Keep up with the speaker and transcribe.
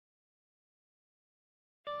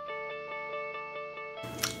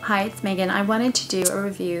Hi, it's Megan. I wanted to do a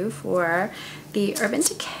review for the Urban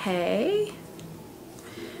Decay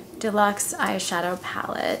Deluxe Eyeshadow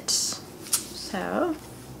Palette. So,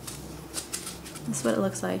 this is what it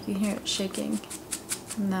looks like. You can hear it shaking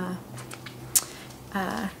from the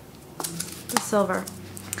silver,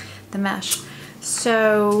 the mesh.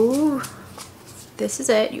 So, this is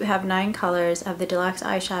it. You have 9 colors of the Deluxe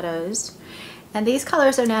eyeshadows. And these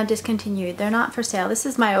colors are now discontinued. They're not for sale. This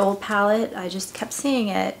is my old palette. I just kept seeing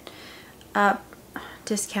it up,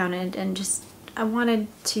 discounted, and just I wanted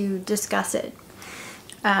to discuss it.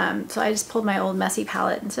 So I just pulled my old messy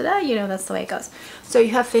palette and said, oh, you know, that's the way it goes. So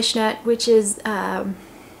you have Fishnet, which is a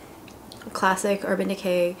classic Urban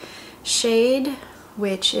Decay shade,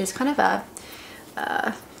 which is kind of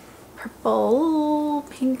a purple,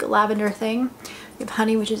 pink, lavender thing. You have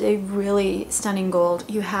Honey, which is a really stunning gold.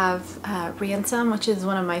 You have Ransom, which is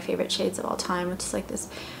one of my favorite shades of all time, which is like this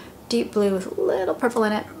deep blue with a little purple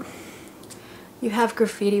in it. You have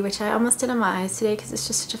Graffiti, which I almost did on my eyes today because it's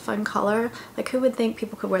just such a fun color. Like, who would think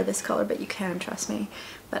people could wear this color, but you can, trust me.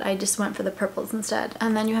 But I just went for the purples instead.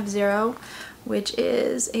 And then you have Zero, which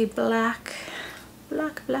is a black. And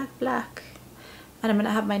I'm going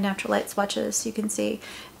to have my natural light swatches so you can see.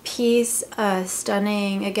 Peace,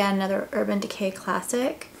 stunning, again, another Urban Decay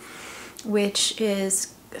classic, which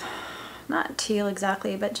is not teal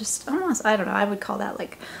exactly, but just almost, I don't know, I would call that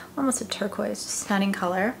like almost a turquoise, stunning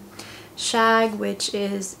color. Shag, which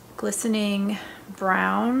is glistening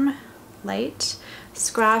brown, light.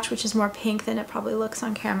 Scratch, which is more pink than it probably looks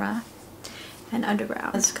on camera. And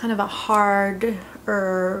Underground. It's kind of a hard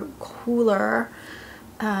or cooler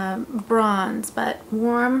bronze, but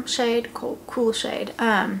warm shade, cool shade.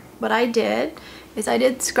 What I did is I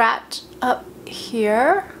did Scratch up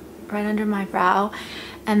here, right under my brow,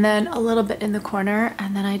 and then a little bit in the corner,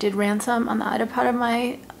 and then I did Ransom on the outer part of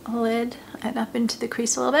my lid and up into the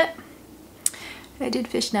crease a little bit. I did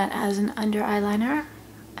Fishnet as an under eyeliner,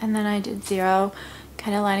 and then I did Zero,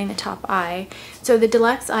 kind of lining the top eye. So the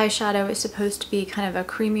Deluxe eyeshadow is supposed to be kind of a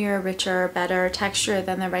creamier, richer, better texture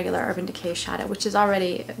than the regular Urban Decay shadow, which is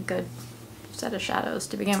already a good set of shadows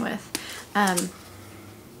to begin with.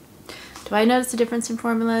 Do I notice a difference in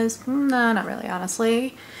formulas? No, not really,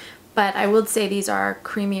 honestly. But I would say these are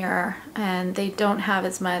creamier and they don't have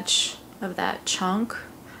as much of that chunk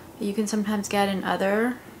that you can sometimes get in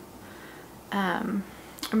other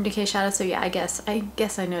Urban Decay shadows. So yeah, I guess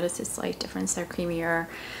I noticed a slight difference. They're creamier.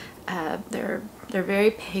 They're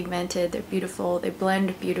very pigmented. They're beautiful. They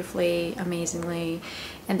blend beautifully, amazingly,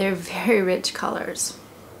 and they're very rich colors.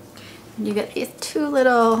 And you get these 2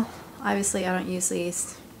 little. Obviously, I don't use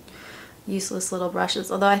these useless little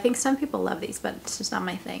brushes, although I think some people love these, but it's just not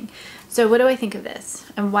my thing. So what do I think of this,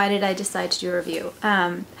 and why did I decide to do a review?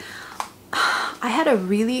 I had a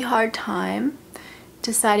really hard time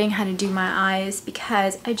deciding how to do my eyes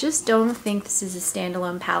because I just don't think this is a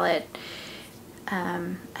standalone palette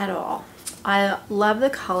at all. I love the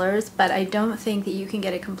colors, but I don't think that you can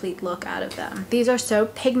get a complete look out of them. These are so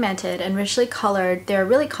pigmented and richly colored. They're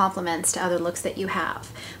really complements to other looks that you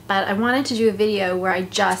have. But I wanted to do a video where I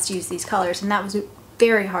just use these colors, and that was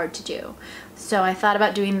very hard to do. So I thought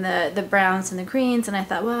about doing the browns and the greens, and I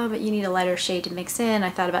thought, well, but you need a lighter shade to mix in. I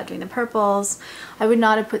thought about doing the purples. I would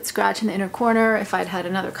not have put Scratch in the inner corner if I'd had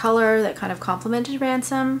another color that kind of complemented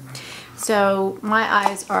Ransom. So my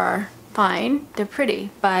eyes are fine, they're pretty,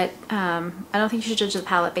 but I don't think you should judge the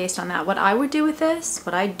palette based on that. What I would do with this,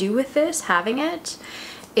 what I do with this, having it,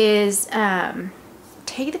 is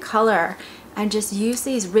take the color and just use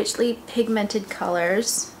these richly pigmented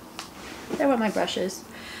colors. They're what my brush is.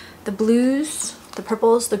 The blues, the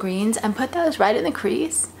purples, the greens, and put those right in the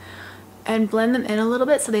crease and blend them in a little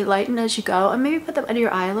bit so they lighten as you go, and maybe put them under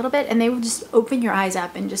your eye a little bit, and they will just open your eyes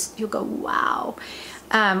up and just, you'll go, wow.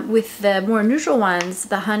 With the more neutral ones,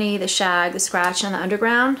 the Honey, the Shag, the Scratch, and the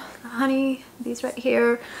Underground, the Honey, these right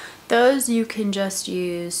here, those you can just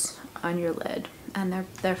use on your lid, and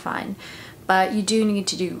they're fine. But you do need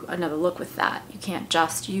to do another look with that. You can't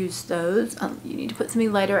just use those. You need to put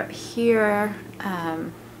something lighter up here.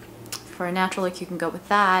 For a natural look, you can go with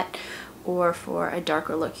that, or for a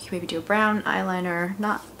darker look, you can maybe do a brown eyeliner,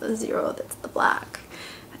 not the Zero, that's the black.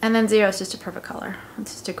 And then Zero is just a perfect color.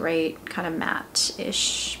 It's just a great kind of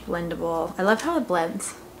matte-ish, blendable. I love how it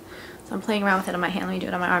blends. So I'm playing around with it on my hand. Let me do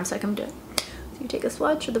it on my arm so I can do it. So you take a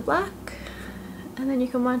swatch of the black, and then you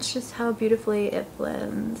can watch just how beautifully it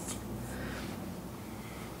blends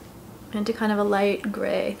into kind of a light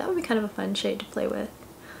gray. That would be kind of a fun shade to play with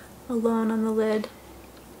alone on the lid.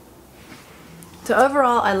 So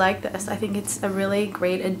overall, I like this. I think it's a really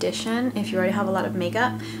great addition if you already have a lot of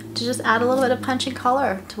makeup to just add a little bit of punch and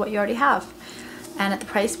color to what you already have. And at the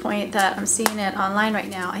price point that I'm seeing it online right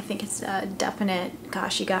now, I think it's a definite,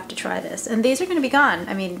 gosh, you have to try this. And these are going to be gone.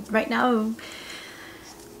 I mean, right now,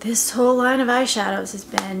 this whole line of eyeshadows has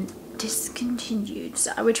been discontinued.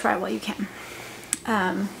 So I would try it while you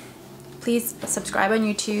can. Please subscribe on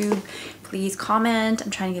YouTube. Please comment.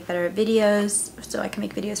 I'm trying to get better at videos so I can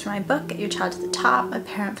make videos for my book, Get Your Child to the Top, a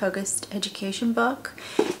parent-focused education book.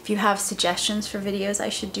 If you have suggestions for videos I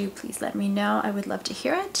should do, please let me know. I would love to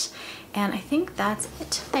hear it. And I think that's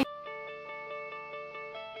it. Thanks.